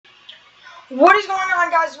What is going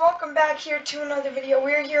on, guys? Welcome back here to another video.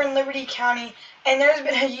 We're here in Liberty County, and there's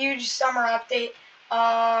been a huge summer update.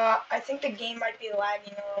 I think the game might be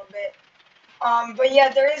lagging a little bit. But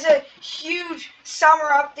yeah, there is a huge summer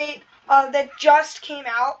update that just came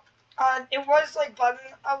out. It was like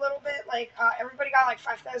bugging a little bit. Everybody got like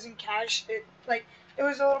 5,000 cash. It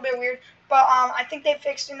was a little bit weird, but I think they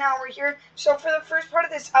fixed it now. We're here. So for the first part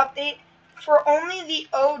of this update, for only the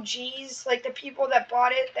OGs, like the people that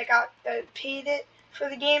bought it, that paid it for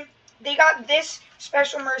the game, they got this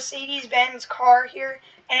special Mercedes-Benz car here,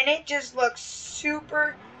 and it just looks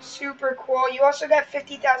super cool. You also got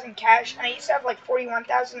 50,000 cash, and I used to have like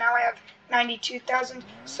 41,000. Now I have 92,000.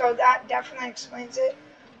 So that definitely explains it.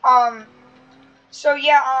 So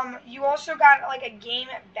yeah, you also got like a game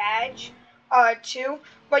badge, too.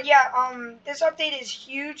 But yeah, this update is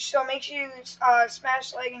huge, so make sure you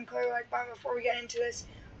smash like and click the like button before we get into this.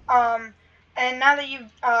 And now that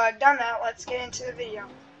you've done that, let's get into the video.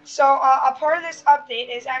 So a part of this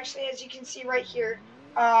update is actually, as you can see right here,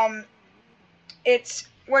 it's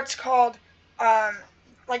what's called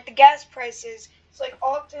like the gas prices. It's like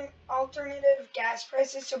alternative gas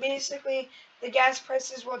prices. So basically, the gas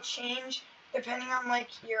prices will change depending on like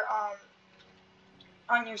your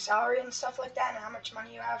salary and stuff like that, and how much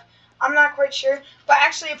money you have. I'm not quite sure, but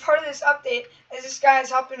actually a part of this update, as this guy is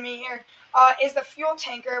helping me here, is the fuel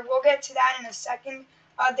tanker. We'll get to that in a second.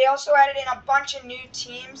 They also added in a bunch of new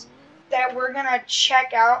teams that we're gonna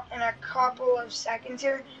check out in a couple of seconds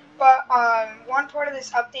here. But one part of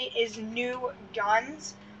this update is new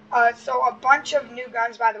guns. So a bunch of new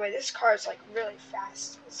guns. By the way, this car is like really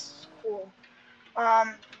fast. This is cool.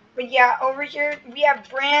 But yeah, over here we have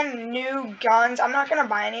brand new guns. I'm not gonna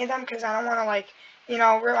buy any of them because I don't want to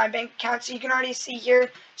ruin my bank account. So you can already see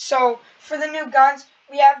here. So for the new guns,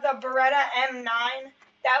 we have the Beretta M9.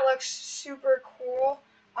 That looks super cool.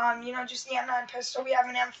 Just the M9 pistol. We have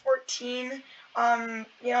an M14.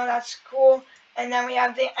 That's cool. And then we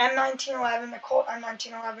have the M1911, the Colt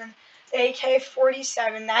M1911, the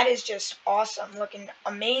AK-47. That is just awesome, looking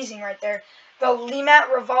amazing right there. The Limat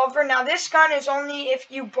revolver. Now this gun is only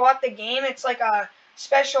if you bought the game. It's like a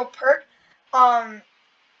special perk. And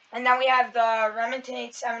then we have the Remington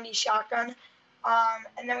 870 shotgun.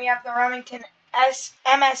 And then we have the Remington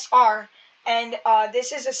MSR. And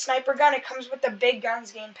this is a sniper gun. It comes with the Big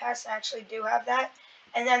Guns Game Pass. I actually do have that.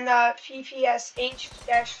 And then the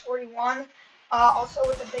PPSH-41. Also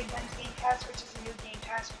with the Big Guns Game Pass, which is a new Game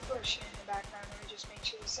Pass. People are shit in the background. Let me just make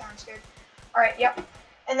sure this sounds good. Alright, yep.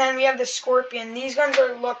 And then we have the Scorpion. These guns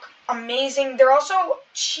look amazing. They're also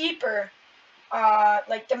cheaper.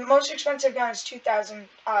 Like the most expensive gun is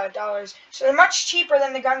 $2,000. So they're much cheaper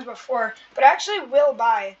than the guns before. But I actually will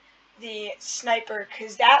buy the sniper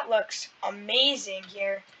because that looks amazing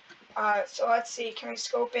here. So let's see. Can we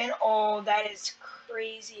scope in? Oh, that is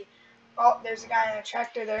crazy. Oh, there's a guy in a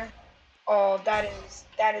tractor there. Oh, that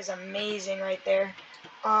is amazing right there.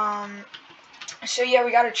 So yeah,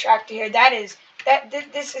 we got a tractor here.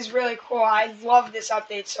 This is really cool. I love this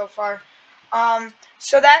update so far.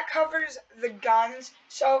 So that covers the guns.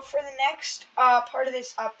 So for the next part of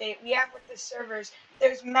this update, we have with the servers,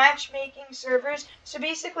 there's matchmaking servers. So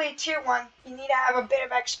basically, tier 1, you need to have a bit of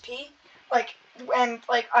XP, like an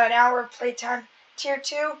hour of playtime. Tier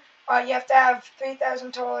 2, you have to have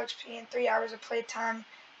 3,000 total XP and 3 hours of playtime.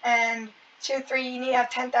 And tier 3, you need to have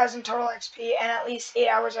 10,000 total XP and at least 8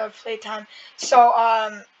 hours of playtime. So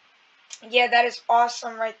yeah, that is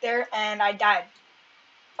awesome right there, and I died.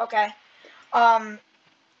 Okay.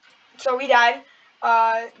 So we died.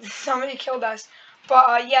 Somebody killed us.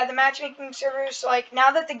 But yeah, the matchmaking servers, so like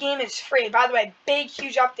now that the game is free, by the way, big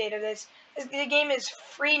huge update of this. The game is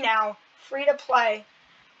free now, free to play.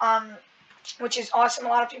 Which is awesome. A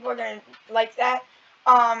lot of people are gonna like that.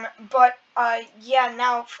 Yeah,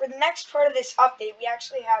 now for the next part of this update, we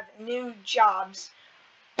actually have new jobs.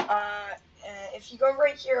 If you go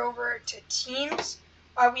right here over to teams,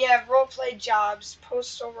 we have roleplay jobs,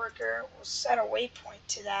 postal worker. We'll set a waypoint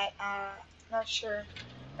to that. Not sure.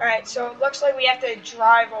 Alright, so it looks like we have to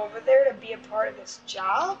drive over there to be a part of this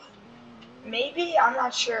job. Maybe? I'm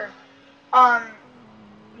not sure. But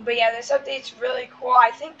yeah, this update's really cool. I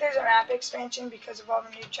think there's a map expansion because of all the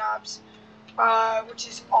new jobs, which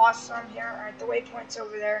is awesome here. Alright, the waypoint's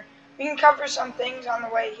over there. We can cover some things on the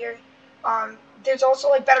way here. There's also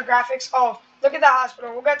like better graphics. Oh, look at the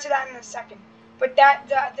hospital. We'll get to that in a second. But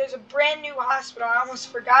there's a brand new hospital. I almost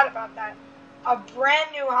forgot about that. A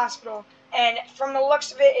brand new hospital. And from the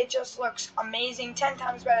looks of it, it just looks amazing. 10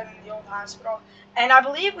 times better than the old hospital. And I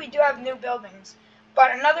believe we do have new buildings.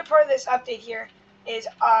 But another part of this update here is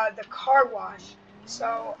the car wash.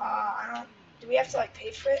 So, I don't Do we have to like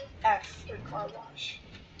pay for it? F for car wash.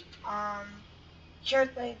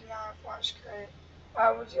 Currently do not wash credit.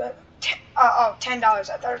 Would you like $10.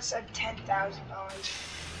 I thought it said $10,000.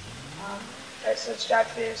 Alright, so let's drive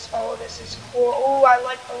through this. Oh, this is cool. Oh, I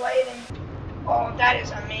like the lighting. Oh, that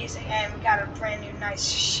is amazing. And we got a brand new, nice,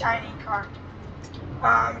 shiny car.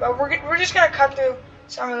 But we're just gonna cut through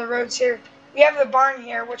some of the roads here. We have the barn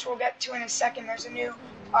here, which we'll get to in a second. There's a new,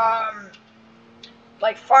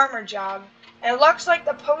 like farmer job. And it looks like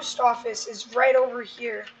the post office is right over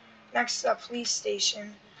here, next to the police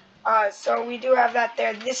station. So we do have that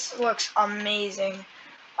there. This looks amazing.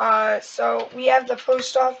 So we have the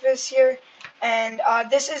post office here, and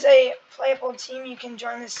this is a playable team. You can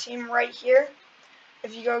join this team right here.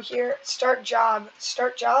 If you go here, start job,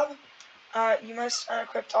 you must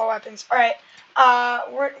unequip all weapons. All right,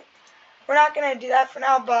 we're not gonna do that for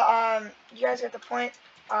now, but you guys get the point.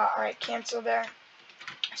 All right, cancel there.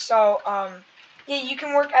 So yeah, you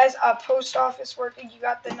can work as a post office worker. You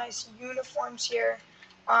got the nice uniforms here,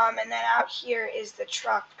 and then out here is the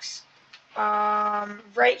trucks.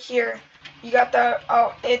 Right here, you got the,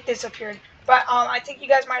 oh, it disappeared. But I think you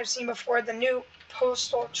guys might have seen before the new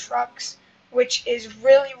postal trucks, which is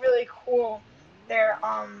really, really cool. They're,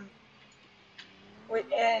 I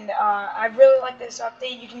really like this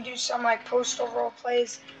update. You can do some like postal role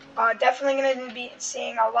plays. Definitely going to be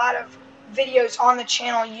seeing a lot of videos on the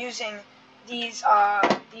channel using these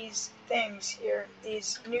things here,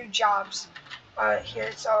 these new jobs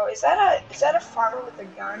here. So is that a farmer with a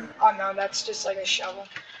gun? Oh no, that's just like a shovel.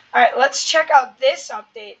 All right, let's check out this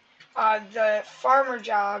update. The farmer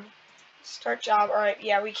job, start job. All right,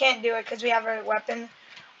 yeah, we can't do it because we have a weapon.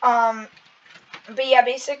 But yeah,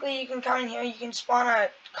 basically you can come in here, you can spawn a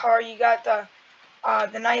car. You got the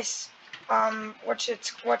nice what's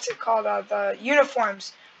it called, the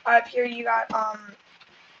uniforms. Up here you got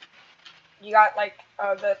like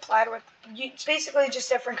the plaid with, it's basically just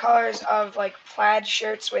different colors of like plaid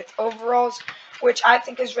shirts with overalls, which I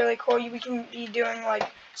think is really cool. We can be doing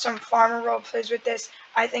like some farmer role plays with this.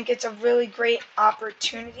 I think it's a really great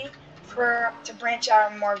opportunity to branch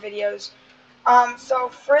out in more videos. So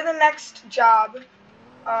for the next job,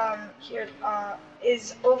 here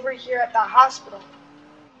is over here at the hospital.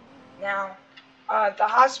 Now, the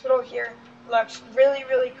hospital here looks really,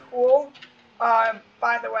 really cool,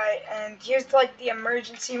 by the way. And here's like the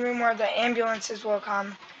emergency room where the ambulances will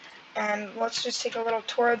come. And let's just take a little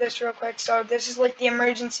tour of this real quick. So this is like the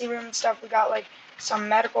emergency room and stuff. We got like some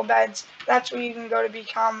medical beds. That's where you can go to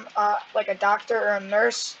become like a doctor or a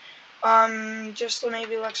nurse. Just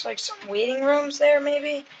maybe looks like some waiting rooms there,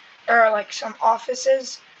 maybe, or like some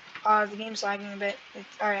offices. The game's lagging a bit.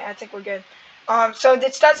 Alright, I think we're good. So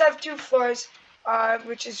this does have 2 floors,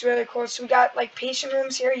 which is really cool. So we got like patient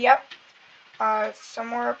rooms here. Yep. Some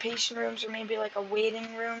more patient rooms, or maybe like a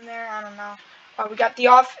waiting room there. I don't know. We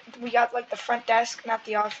got like the front desk, not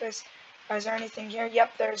the office. Is there anything here?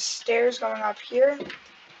 Yep, there's stairs going up here.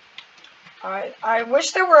 I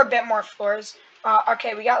wish there were a bit more floors.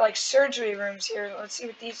 Okay, we got like surgery rooms here. Let's see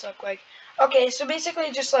what these look like. Okay, so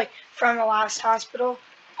basically just like from the last hospital.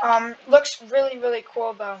 Looks really, really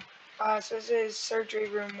cool though. So this is surgery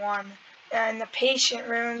room 1. And the patient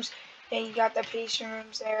rooms, yeah, you got the patient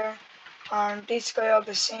rooms there. Basically all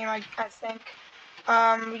the same, I think.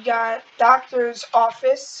 We got doctor's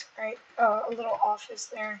office, right? A little office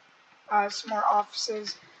there. Some more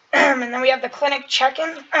offices. And then we have the clinic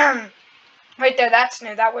check-in. Right there, that's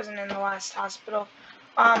new. That wasn't in the last hospital.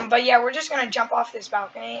 But yeah, we're just gonna jump off this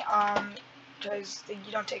balcony, because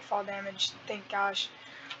you don't take fall damage, thank gosh.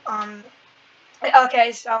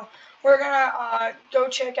 Okay, so we're gonna go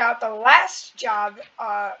check out the last job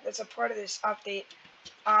that's a part of this update,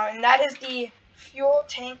 and that is the fuel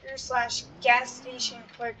tanker slash gas station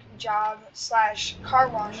clerk job slash car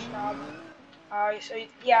wash job. So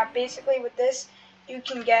yeah, basically with this, you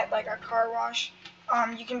can get like a car wash.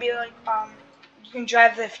 You can be like, you can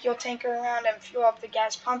drive the fuel tanker around and fuel up the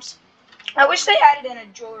gas pumps. I wish they added in a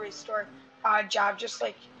jewelry store job, just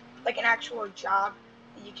like an actual job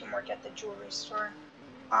that you can work at the jewelry store.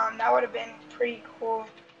 That would have been pretty cool.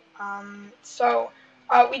 So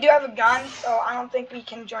we do have a gun, so I don't think we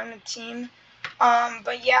can join the team.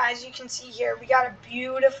 But yeah, as you can see here, we got a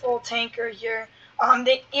beautiful tanker here.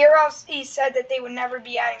 The ERLC said that they would never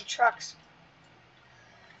be adding trucks.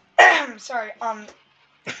 Sorry.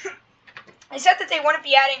 They said that they wouldn't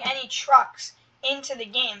be adding any trucks into the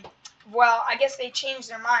game. Well, I guess they changed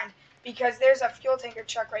their mind, because there's a fuel tanker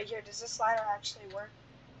truck right here. Does this slider actually work?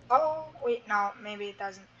 Oh, wait, no, maybe it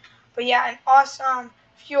doesn't. But yeah, an awesome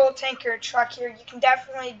fuel tanker truck here. You can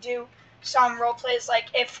definitely do some role plays, like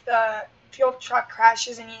if the fuel truck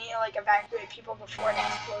crashes and you need to like evacuate people before it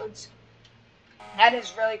explodes. That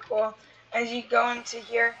is really cool. As you go into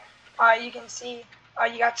here, you can see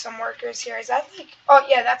you got some workers here. Is that like, oh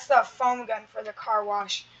yeah, that's the foam gun for the car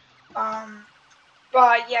wash.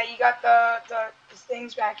 But yeah, you got the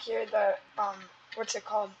things back here, the what's it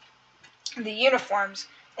called? The uniforms,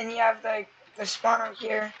 and you have the spawner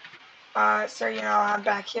here. So you know, I'm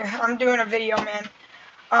back here. I'm doing a video, man.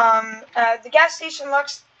 The gas station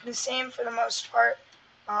looks the same for the most part.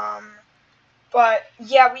 But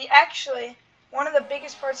yeah, we actually, one of the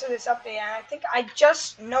biggest parts of this update, and I think I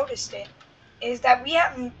just noticed it, is that we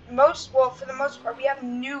have for the most part, we have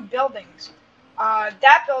new buildings.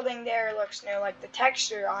 That building there looks new, like the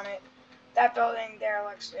texture on it. That building there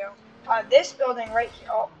looks new. This building right here,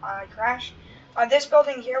 oh, I crashed. This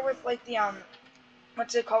building here with like the,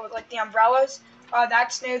 what's it called, with like the umbrellas,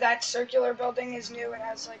 that's new. That circular building is new. It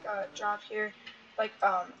has like a drop here, like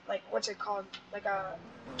what's it called, like a,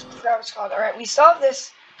 I forgot what it's called. Alright, we still have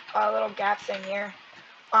this little gap thing here.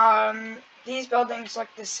 These buildings look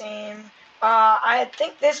the same. I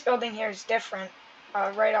think this building here is different,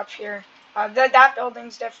 right up here. That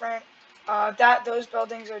building's different. Those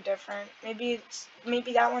buildings are different. Maybe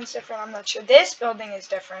that one's different. I'm not sure. This building is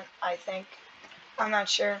different, I think. I'm not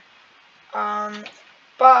sure.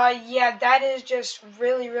 But yeah, that is just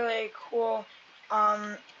really, really cool.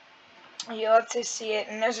 You love to see it,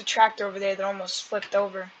 and there's a tractor over there that almost flipped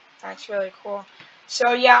over. That's really cool.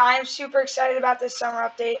 So yeah, I'm super excited about this summer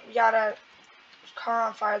update. We got a car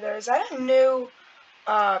on fire there. Is that a new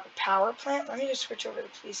power plant? Let me just switch over to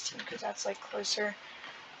the police team because that's like closer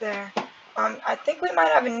there. I think we might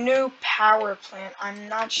have a new power plant. I'm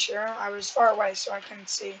not sure. I was far away, so I couldn't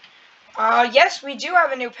see. Yes, we do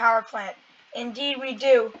have a new power plant. Indeed, we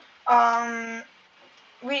do.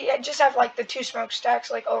 We just have like the 2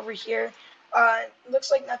 smokestacks like over here.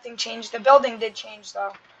 Looks like nothing changed. The building did change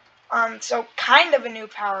though. So kind of a new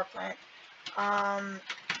power plant.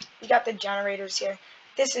 We got the generators here.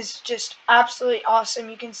 This is just absolutely awesome.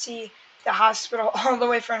 You can see the hospital all the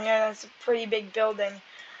way from here. That's a pretty big building.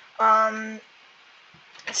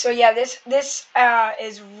 So yeah, this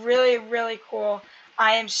is really, really cool.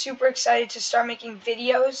 I am super excited to start making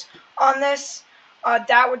videos on this.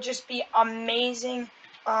 That would just be amazing.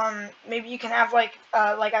 Maybe you can have like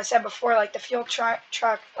I said before, like the fuel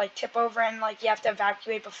truck like tip over and like you have to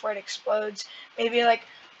evacuate before it explodes. Maybe like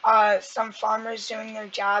some farmers doing their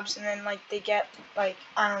jobs and then like they get like,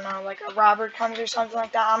 I don't know, like a robber comes or something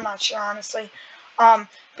like that. I'm not sure honestly. But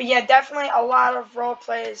yeah, definitely a lot of role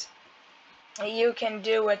plays you can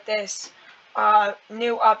do with this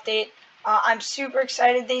new update. I'm super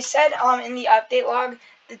excited. They said in the update log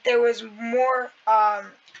that there was more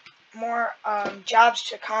jobs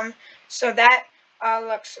to come, so that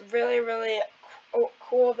looks really, really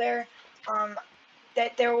cool there.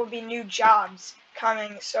 That there will be new jobs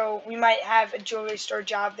coming, so we might have a jewelry store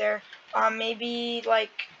job there. Maybe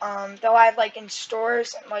like they'll have like in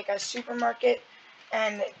stores and like a supermarket,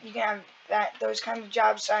 and you can have those kind of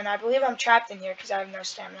jobs. And I believe I'm trapped in here because I have no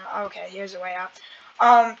stamina. Okay, here's a way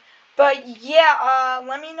out. But yeah,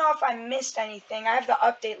 let me know if I missed anything. I have the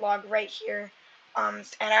update log right here. And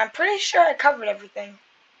I'm pretty sure I covered everything.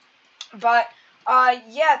 But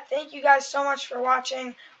yeah, thank you guys so much for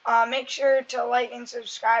watching. Make sure to like and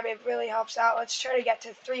subscribe. It really helps out. Let's try to get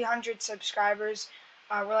to 300 subscribers.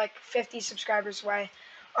 We're like 50 subscribers away.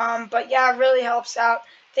 But yeah, it really helps out.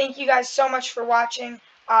 Thank you guys so much for watching.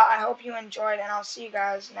 I hope you enjoyed, and I'll see you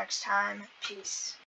guys next time. Peace.